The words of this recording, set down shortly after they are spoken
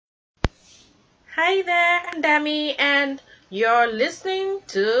Hi there, I'm Dami, and you're listening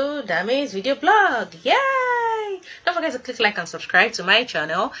to Dami's video blog. Yay! Don't forget to click like and subscribe to my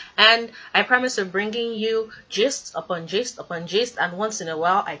channel. And I promise to bringing you gist upon gist upon gist, and once in a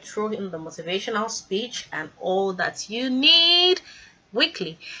while I throw in the motivational speech and all that you need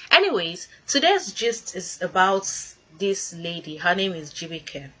weekly. Anyways, today's gist is about this lady. Her name is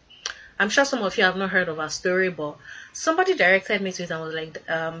GBK. I'm sure some of you have not heard of her story, but somebody directed me to it and was like,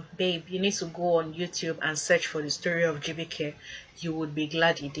 babe, you need to go on YouTube and search for the story of GBK. You would be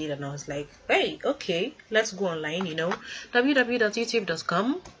glad you did. And I was like, hey, okay, let's go online,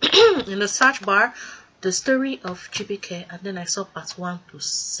 www.youtube.com. In the search bar, the story of GBK, and then I saw part 1 to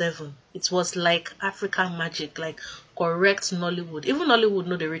 7. It was like African magic, like correct Nollywood. Even Nollywood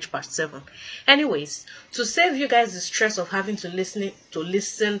know they reach part 7. Anyways, to save you guys the stress of having to listen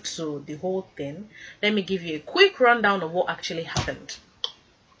to the whole thing, let me give you a quick rundown of what actually happened.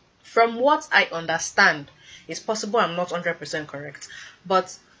 From what I understand, it's possible I'm not 100% correct,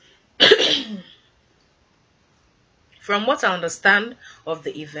 but from what I understand of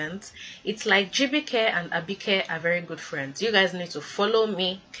the event, it's like GBK and Abike are very good friends. You guys need to follow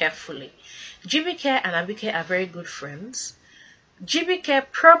me carefully. GBK and Abike are very good friends. GBK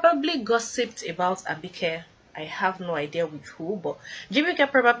probably gossiped about Abike. I have no idea with who, but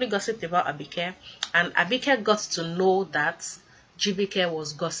GBK probably gossiped about Abike, and Abike got to know that GBK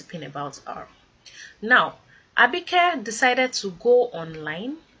was gossiping about her. Now, Abike decided to go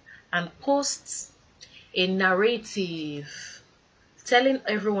online and post a narrative telling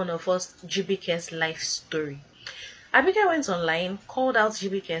every one of us GBK's life story. Abike went online, called out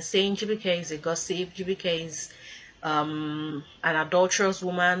GBK, saying GBK is a gossip, GBK is an adulterous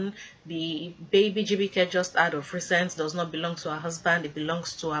woman. The baby GBK just out of recent does not belong to her husband, it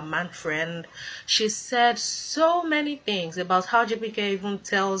belongs to her man friend. She said so many things about how GBK even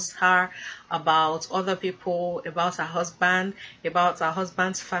tells her about other people, about her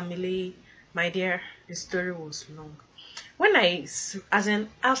husband's family. My dear, the story was long. As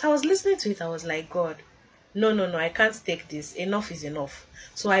I was listening to it, I was like, God, no, I can't take this. Enough is enough.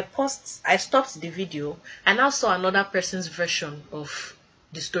 So I stopped the video and I saw another person's version of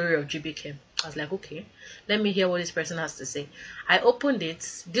the story of GBK. I was like, okay, let me hear what this person has to say. I opened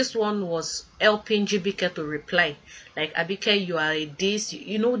it. This one was helping GBK to reply. Like, Abike, you are a this,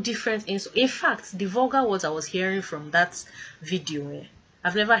 different. In fact, the vulgar words I was hearing from that video,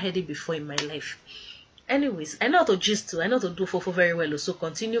 I've never heard it before in my life. Anyways, I know how to gist too. I know how to do fofo very well, so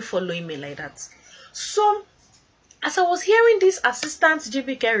continue following me like that. So, as I was hearing this assistant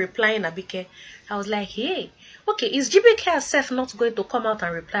GBK replying Abike, I was like, hey, okay, is GBK herself not going to come out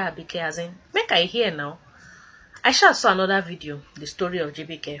and reply Abike as in, make I hear now? I sure saw another video, the story of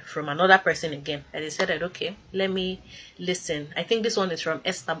GBK, from another person again. And they said that, okay, let me listen. I think this one is from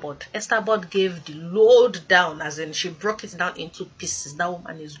Esabod. Esabod gave the load down, as in she broke it down into pieces. That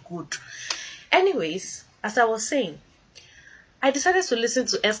woman is good. Anyways, as I was saying, I decided to listen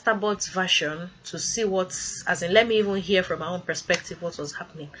to Esabod's version to see let me even hear from my own perspective what was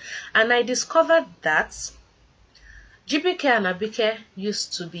happening. And I discovered that GBK and Abike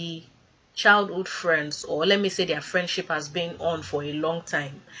used to be childhood friends, or let me say their friendship has been on for a long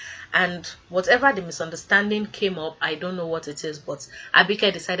time. And whatever the misunderstanding came up, I don't know what it is, but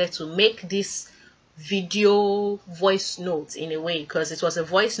Abike decided to make this video voice note in a way, because it was a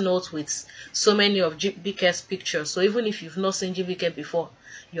voice note with so many of GBK's pictures. So even if you've not seen GBK before,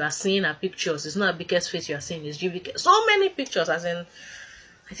 you are seeing her pictures. It's not Abike's face you are seeing, it's GBK. So many pictures, as in,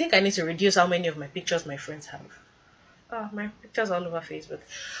 I think I need to reduce how many of my pictures my friends have. Oh, my pictures all over Facebook.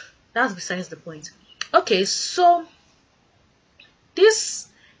 That's besides the point. Okay, so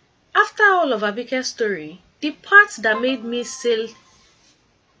after all of Abike's story, the part that made me say,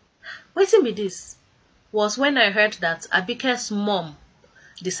 waiting be this, was when I heard that Abike's mom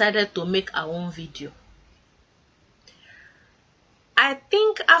decided to make her own video. I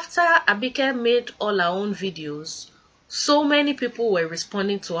think after Abike made all her own videos, so many people were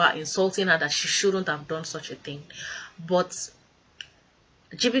responding to her, insulting her that she shouldn't have done such a thing. But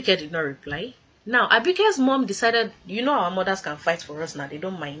GBK did not reply. Now, Abike's mom decided, our mothers can fight for us now, they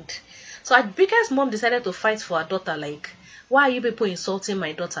don't mind. So Abike's mom decided to fight for her daughter, like, why are you people insulting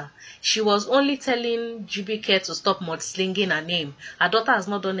my daughter? She was only telling GBK to stop mudslinging her name. Her daughter has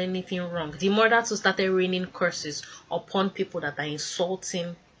not done anything wrong. The mother too started raining curses upon people that are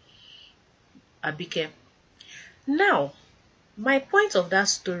insulting Abike. Now, my point of that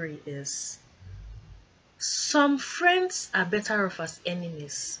story is, some friends are better off as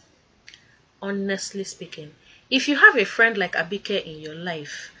enemies. Honestly speaking, if you have a friend like Abike in your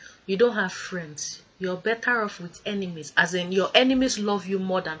life, you don't have friends. you're better off with enemies. As in, your enemies love you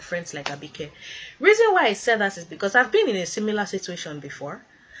more than friends like Abike. Reason why I said that is because I've been in a similar situation before.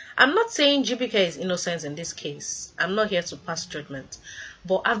 I'm not saying GBK is innocent in this case. I'm not here to pass judgment.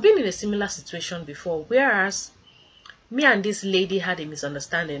 But I've been in a similar situation before, whereas me and this lady had a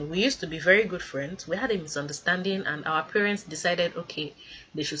misunderstanding. We used to be very good friends. We had a misunderstanding and our parents decided, okay,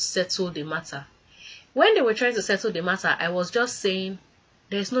 they should settle the matter. When they were trying to settle the matter, I was just saying,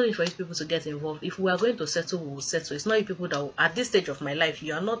 there's no need for you people to get involved. If we are going to settle, we will settle. It's not you people that will, at this stage of my life,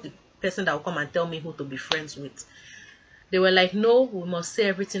 you are not the person that will come and tell me who to be friends with. They were like, no, we must say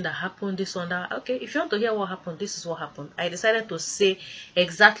everything that happened, this one, that. Okay, if you want to hear what happened, this is what happened. I decided to say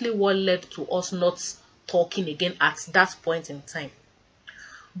exactly what led to us not talking again at that point in time.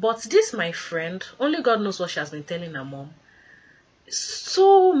 But this, my friend, only God knows what she has been telling her mom.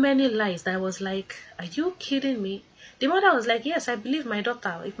 So many lies that I was like, are you kidding me? The mother was like, yes, I believe my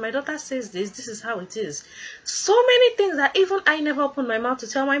daughter. If my daughter says this, this is how it is. So many things that even I never opened my mouth to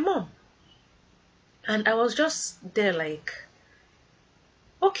tell my mom. And I was just there like,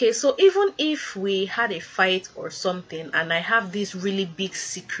 okay, so even if we had a fight or something and I have this really big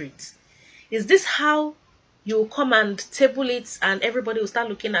secret, is this how you come and table it and everybody will start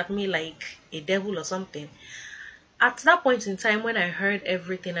looking at me like a devil or something? At that point in time when I heard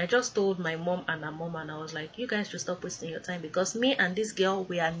everything, I just told my mom and her mom, and I was like, you guys should stop wasting your time, because me and this girl,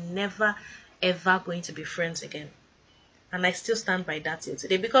 we are never ever going to be friends again. And I still stand by that till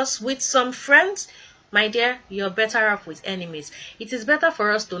today, because with some friends, my dear, you're better off with enemies. It is better for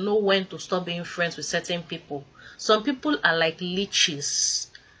us to know when to stop being friends with certain people. Some people are like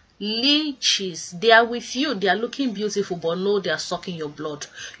leeches. Leeches. They are with you. They are looking beautiful, but no, they are sucking your blood.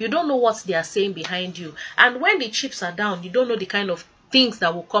 You don't know what they are saying behind you. And when the chips are down, you don't know the kind of things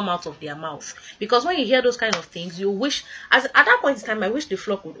that will come out of their mouth. Because when you hear those kind of things, you wish, at that point in time, I wish the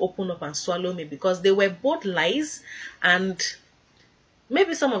flock would open up and swallow me, because they were both lies, and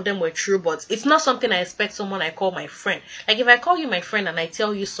maybe some of them were true, but it's not something I expect someone I call my friend. Like if I call you my friend and I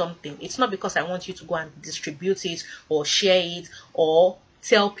tell you something, it's not because I want you to go and distribute it or share it or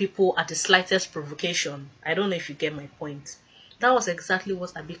tell people at the slightest provocation. I don't know if you get my point. That was exactly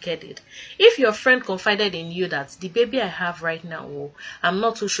what Abike did. If your friend confided in you that the baby I have right now, oh, I'm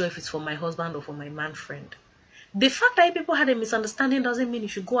not too sure if it's for my husband or for my man friend. The fact that people had a misunderstanding doesn't mean you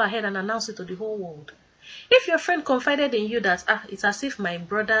should go ahead and announce it to the whole world. If your friend confided in you that it's as if my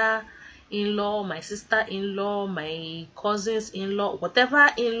brother-in-law, my sister-in-law, my cousins-in-law,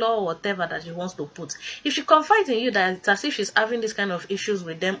 whatever that she wants to put, if she confides in you that it's as if she's having this kind of issues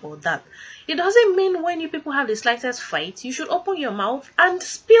with them or that, it doesn't mean when you people have the slightest fight, you should open your mouth and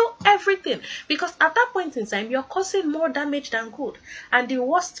spill everything, because at that point in time, you're causing more damage than good. And the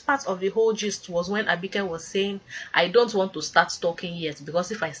worst part of the whole gist was when Abike was saying, I don't want to start stalking yet,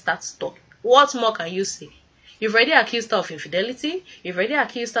 because if I start stalking, what more can you say? You've already accused her of infidelity. You've already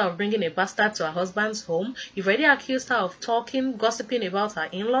accused her of bringing a bastard to her husband's home. You've already accused her of talking, gossiping about her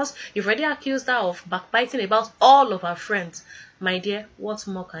in-laws. You've already accused her of backbiting about all of her friends. My dear, what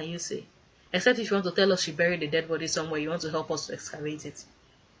more can you say? Except if you want to tell us she buried the dead body somewhere, you want to help us to excavate it.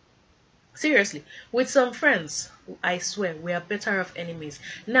 Seriously, with some friends, I swear, we are better off enemies.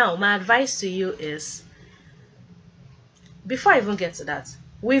 Now, my advice to you is, before I even get to that,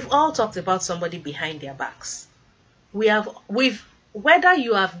 we've all talked about somebody behind their backs. Whether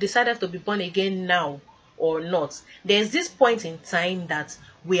you have decided to be born again now or not, there's this point in time that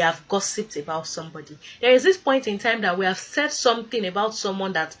we have gossiped about somebody. There is this point in time that we have said something about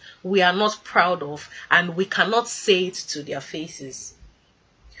someone that we are not proud of, and we cannot say it to their faces.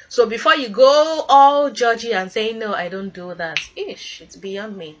 So before you go all judgy and say, no, I don't do that, it's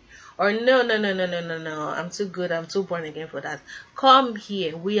beyond me. Or no, I'm too good, I'm too born again for that. Come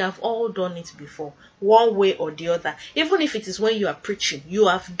here, we have all done it before, one way or the other. Even if it is when you are preaching, you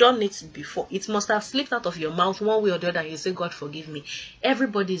have done it before. It must have slipped out of your mouth one way or the other, and you say, God forgive me.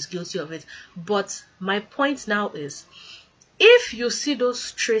 Everybody is guilty of it. But my point now is, if you see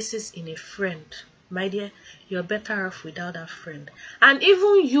those traces in a friend, my dear, you're better off without that friend. And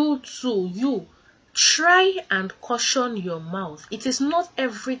even you too, you try and caution your mouth. It is not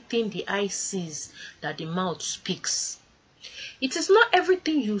everything the eye sees that the mouth speaks. It is not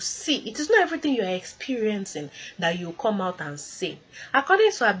everything you see. It is not everything you are experiencing that you come out and say.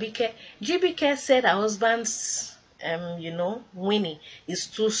 According to Abike, GBK said her husband's, Winnie is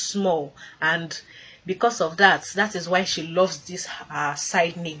too small, and because of that is why she loves this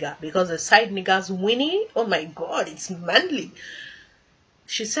side nigger, because the side nigger's Winnie, oh my God, it's manly.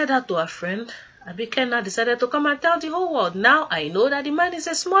 She said that to her friend. Abike now decided to come and tell the whole world. Now I know that the man is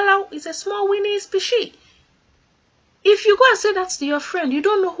a small Winnie species. If you go and say that to your friend, you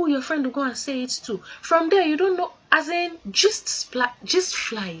don't know who your friend will go and say it to. From there, you don't know, as in, just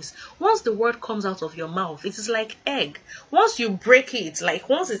flies. Once the word comes out of your mouth, it is like egg. Once you break it, like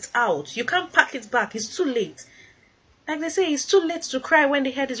once it's out, you can't pack it back. It's too late. Like they say, it's too late to cry when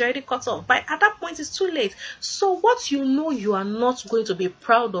the head is already cut off. But at that point, it's too late. So what you know you are not going to be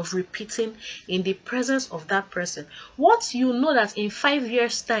proud of repeating in the presence of that person. What you know that in 5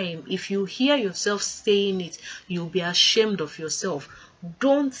 years' time, if you hear yourself saying it, you'll be ashamed of yourself.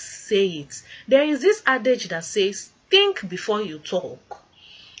 Don't say it. There is this adage that says, think before you talk.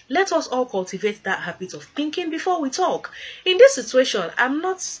 Let us all cultivate that habit of thinking before we talk. In this situation,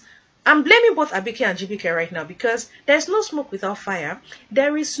 I'm blaming both Abike and GBK right now because there's no smoke without fire.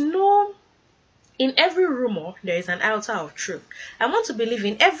 There is no, in every rumor, there is an iota of truth. I want to believe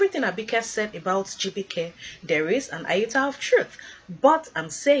in everything Abike said about GBK, there is an iota of truth. But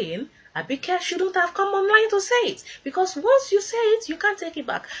I'm saying Abike shouldn't have come online to say it, because once you say it, you can't take it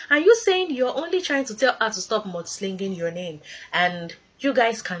back. And you saying you're only trying to tell her to stop mudslinging your name, and you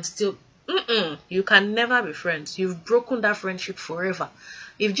guys can still, you can never be friends. You've broken that friendship forever.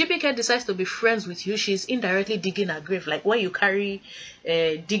 If GBK decides to be friends with you, she's indirectly digging her grave. Like when you carry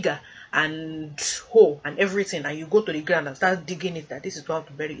a digger and hoe and everything, and you go to the ground and start digging it, that this is how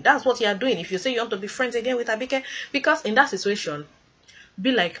to bury it. That's what you are doing if you say you want to be friends again with Abike. Because in that situation,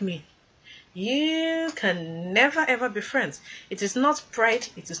 be like me. You can never ever be friends. It is not pride.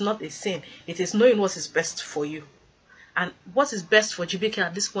 It is not a sin. It is knowing what is best for you. And what is best for GBK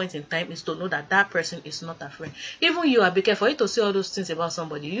at this point in time is to know that that person is not a friend. Even you, Abike, for you to say all those things about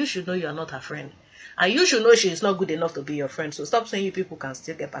somebody, you should know you are not a friend. And you should know she is not good enough to be your friend. So stop saying you people can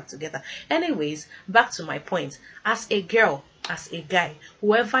still get back together. Anyways, back to my point. As a girl, as a guy,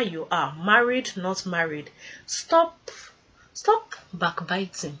 whoever you are, married, not married, stop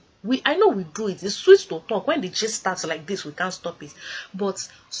backbiting. I know we do it. It's sweet to talk. When the gist starts like this, we can't stop it. But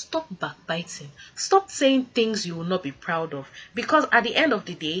stop backbiting. Stop saying things you will not be proud of. Because at the end of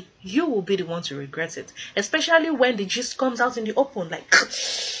the day, you will be the one to regret it. Especially when the gist comes out in the open. Like,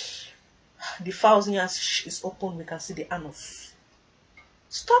 the fowl's ears is open. We can see the anus.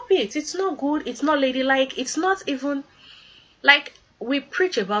 Stop it. It's not good. It's not ladylike. It's not even... Like, we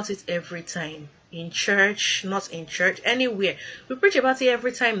preach about it every time. In church, not in church, anywhere. We preach about it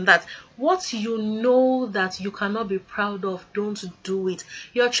every time, that what you know that you cannot be proud of, don't do it.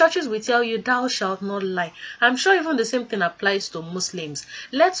 Your churches will tell you, thou shalt not lie. I'm sure even the same thing applies to Muslims.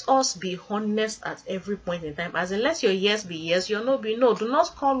 Let us be honest at every point in time. As in, let your yes be yes, your no be no. Do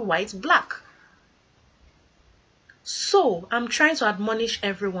not call white black. So, I'm trying to admonish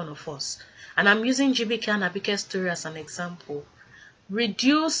every one of us. And I'm using GBK and Abike's story as an example.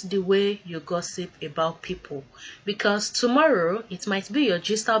 Reduce the way you gossip about people, because tomorrow it might be your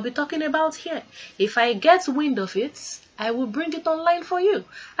gist I'll be talking about here. If I get wind of it, I will bring it online for you.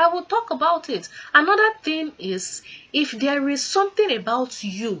 I will talk about it. Another thing is, if there is something about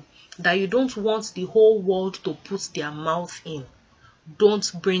you that you don't want the whole world to put their mouth in,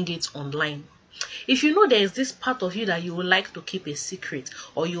 don't bring it online. If you know there is this part of you that you would like to keep a secret,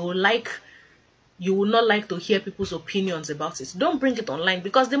 or you will not like to hear people's opinions about it, don't bring it online.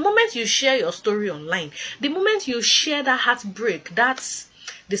 Because the moment you share your story online, the moment you share that heartbreak, that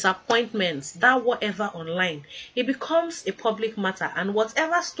disappointment, that whatever online, it becomes a public matter. And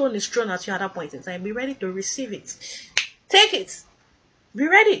whatever stone is thrown at you at that point in time, be ready to receive it. Take it. Be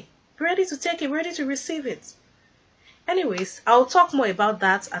ready. Be ready to take it, ready to receive it. Anyways, I'll talk more about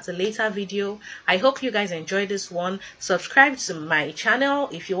that at a later video. I hope you guys enjoyed this one. Subscribe to my channel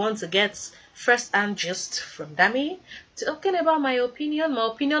if you want to get first-hand gist from Dami. Talking about my opinion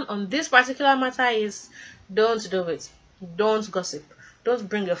on this particular matter is, don't do it. Don't gossip. Don't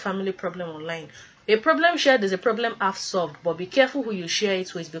bring your family problem online. A problem shared is a problem half solved, but be careful who you share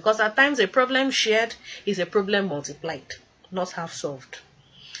it with, because at times a problem shared is a problem multiplied, not half solved.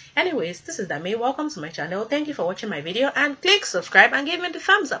 Anyways, this is Dami. Welcome to my channel. Thank you for watching my video, and click subscribe and give me the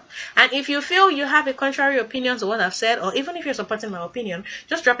thumbs up. And if you feel you have a contrary opinion to what I've said, or even if you're supporting my opinion,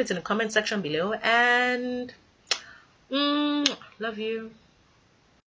 just drop it in the comment section below. And love you.